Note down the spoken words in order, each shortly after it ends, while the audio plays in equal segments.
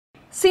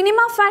Cinema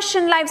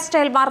fashion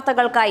lifestyle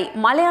വാർത്തകൾക്കായി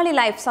Malayali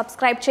life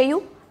subscribe ചെയ്യൂ.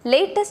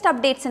 Latest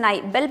അപ്ഡേറ്റ്സിനായി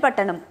bell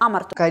ബട്ടണും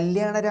അമർത്തുക.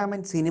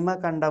 കല്യാണരാമൻ സിനിമ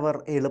കണ്ടവർ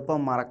എളുപ്പം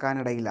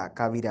മറക്കാനിടയില്ല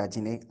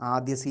കവിരാജിനെ.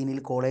 ആദ്യ സീനിൽ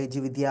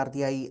കോളേജ്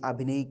വിദ്യാർത്ഥിയായി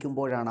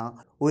അഭിനയിക്കുമ്പോഴാണ്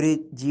ഒരു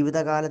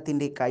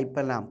ജീവിതകാലത്തിന്റെ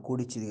കയ്പെല്ലാം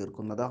കുടിച്ചു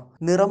തീർക്കുന്നത്.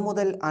 നിറം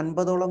മുതൽ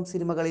 50ഓളം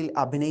സിനിമകളിൽ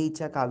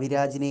അഭിനയിച്ച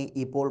കവിരാജിനെ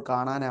ഇപ്പോൾ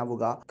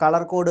കാണാനാവുക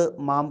കളർകോട്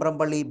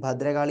മാമ്പ്രമ്പള്ളി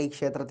ഭദ്രകാളി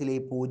ക്ഷേത്രത്തിലെ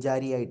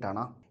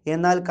പൂജാരിയായിട്ടാണ്.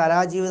 എന്നാൽ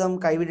കലാജീവിതം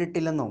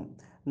കൈവിട്ടിട്ടില്ലെന്നും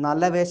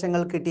നല്ല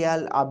വേഷങ്ങൾ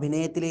കിട്ടിയാൽ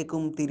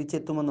അഭിനയത്തിലേക്കും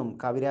തിരിച്ചെത്തുമെന്നും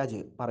കവിരാജ്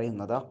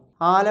പറയുന്നത്.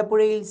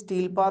 ആലപ്പുഴയിൽ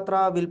സ്റ്റീൽ പാത്ര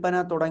വിൽപ്പന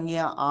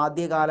തുടങ്ങിയ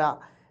ആദ്യകാല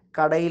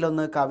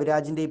കടയിലൊന്ന്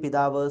കവിരാജിന്റെ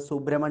പിതാവ്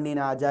സുബ്രഹ്മണ്യൻ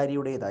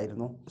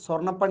ആചാര്യയുടേതായിരുന്നു.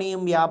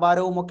 സ്വർണ്ണപ്പണിയും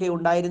വ്യാപാരവുമൊക്കെ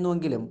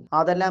ഉണ്ടായിരുന്നുവെങ്കിലും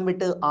അതെല്ലാം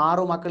വിട്ട്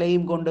 6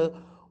 മക്കളെയും കൊണ്ട്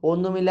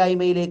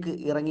ഒന്നുമില്ലായ്മയിലേക്ക്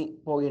ഇറങ്ങി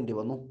പോകേണ്ടി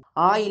വന്നു.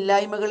 ആ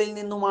ഇല്ലായ്മകളിൽ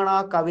നിന്നുമാണ്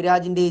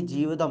കവിരാജിന്റെ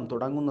ജീവിതം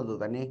തുടങ്ങുന്നത്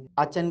തന്നെ.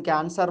 അച്ഛൻ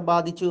ക്യാൻസർ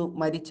ബാധിച്ചു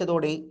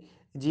മരിച്ചതോടെ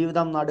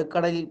ജീവിതം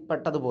നടുക്കടലിൽ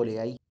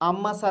പെട്ടതുപോലെയായി.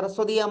 അമ്മ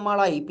സരസ്വതി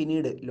അമ്മാളായി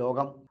പിന്നീട്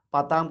ലോകം.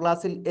 10ാം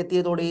ക്ലാസ്സിൽ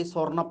എത്തിയതോടെ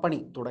സ്വർണ്ണപ്പണി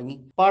തുടങ്ങി.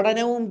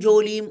 പഠനവും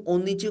ജോലിയും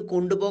ഒന്നിച്ചു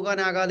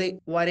കൊണ്ടുപോകാനാകാതെ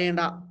വരേണ്ട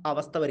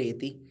അവസ്ഥ വരെ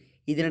എത്തി.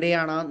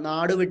 ഇതിനിടെയാണ്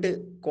നാടുവിട്ട്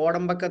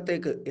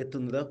കോടമ്പക്കത്തേക്ക്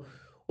എത്തുന്നത്.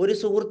 ഒരു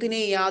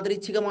സുഹൃത്തിനെ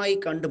യാദൃച്ഛികമായി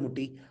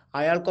കണ്ടുമുട്ടി.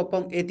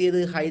 അയാൾക്കൊപ്പം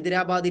എത്തിയത്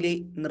ഹൈദരാബാദിലെ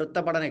നൃത്ത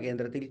പഠന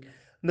കേന്ദ്രത്തിൽ.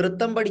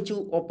 നൃത്തം പഠിച്ചു.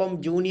 ഒപ്പം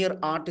ജൂനിയർ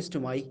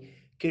ആർട്ടിസ്റ്റുമായി.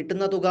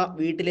 കിട്ടുന്ന തുക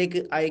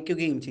വീട്ടിലേക്ക്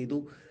അയക്കുകയും ചെയ്തു.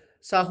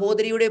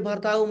 സഹോദരിയുടെ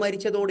ഭർത്താവ്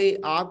മരിച്ചതോടെ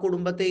ആ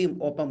കുടുംബത്തെയും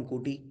ഒപ്പം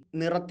കൂട്ടി.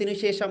 നിറത്തിനു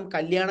ശേഷം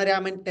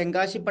കല്യാണരാമൻ,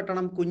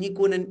 തെങ്കാശിപ്പട്ടണം,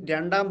 കുഞ്ഞിക്കൂനൻ,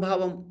 രണ്ടാം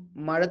ഭാവം,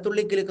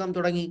 മഴത്തുള്ളിക്കിലുക്കം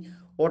തുടങ്ങി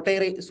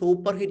ഒട്ടേറെ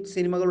സൂപ്പർ ഹിറ്റ്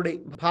സിനിമകളുടെ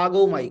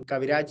ഭാഗവുമായി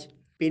കവിരാജ്.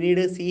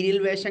 പിന്നീട് സീരിയൽ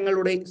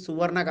വേഷങ്ങളുടെ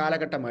സുവർണ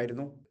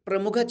കാലഘട്ടമായിരുന്നു.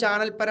 പ്രമുഖ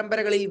ചാനൽ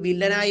പരമ്പരകളിൽ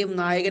വില്ലനായും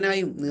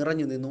നായകനായും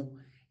നിറഞ്ഞു നിന്നു.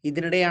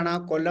 ഇതിനിടെയാണ്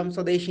കൊല്ലം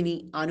സ്വദേശിനി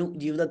അനു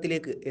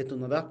ജീവിതത്തിലേക്ക്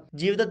എത്തുന്നത്.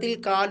 ജീവിതത്തിൽ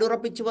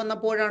കാലുറപ്പിച്ചു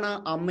വന്നപ്പോഴാണ്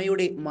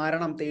അമ്മയുടെ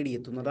മരണം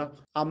തേടിയെത്തുന്നത്.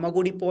 അമ്മ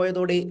കൂടി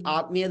പോയതോടെ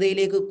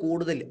ആത്മീയതയിലേക്ക്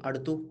കൂടുതൽ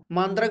അടുത്തു.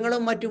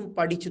 മന്ത്രങ്ങളും മറ്റും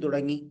പഠിച്ചു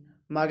തുടങ്ങി.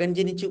 മകൻ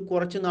ജനിച്ചു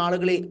കുറച്ചു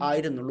നാളുകളെ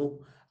ആയിരുന്നുള്ളൂ.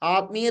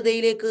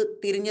 ആത്മീയതയിലേക്ക്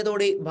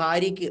തിരിഞ്ഞതോടെ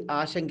ഭാര്യയ്ക്ക്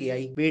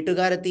ആശങ്കയായി.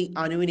 വീട്ടുകാരെത്തി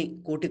അനുവിനെ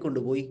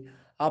കൂട്ടിക്കൊണ്ടുപോയി.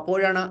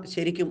 അപ്പോഴാണ്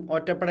ശരിക്കും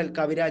ഒറ്റപ്പെടൽ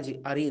കവിരാജ്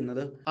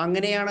അറിയുന്നത്.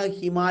 അങ്ങനെയാണ്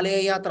ഹിമാലയ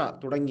യാത്ര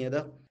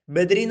തുടങ്ങിയത്.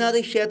 ബദ്രിനാഥ്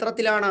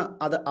ക്ഷേത്രത്തിലാണ്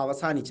അത്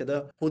അവസാനിച്ചത്.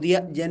 പുതിയ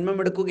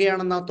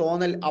ജന്മമെടുക്കുകയാണെന്ന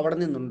തോന്നൽ അവിടെ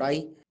നിന്നുണ്ടായി.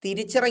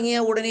 തിരിച്ചിറങ്ങിയ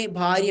ഉടനെ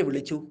ഭാര്യ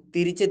വിളിച്ചു.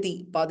 തിരിച്ചെത്തി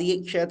പതിയെ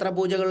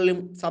ക്ഷേത്രപൂജകളിലും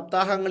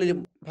സപ്താഹങ്ങളിലും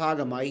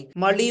ഭാഗമായി.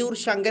 മള്ളിയൂർ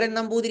ശങ്കരൻ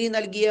നമ്പൂതിരി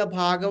നൽകിയ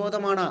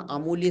ഭാഗവതമാണ്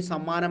അമൂല്യ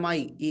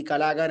സമ്മാനമായി ഈ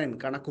കലാകാരൻ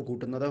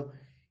കണക്കുകൂട്ടുന്നത്.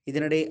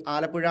 ഇതിനിടെ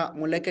ആലപ്പുഴ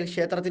മുല്ലയ്ക്കൽ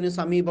ക്ഷേത്രത്തിനു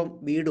സമീപം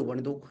വീട്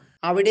പണിതു.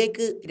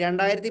 അവിടേക്ക്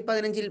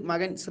 2015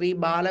 മകൻ ശ്രീ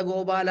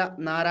ബാലഗോപാല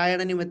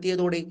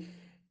നാരായണനുമെത്തിയതോടെ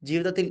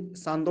ജീവിതത്തിൽ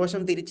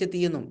സന്തോഷം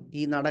തിരിച്ചെത്തിയെന്നും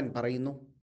ഈ നടൻ പറയുന്നു.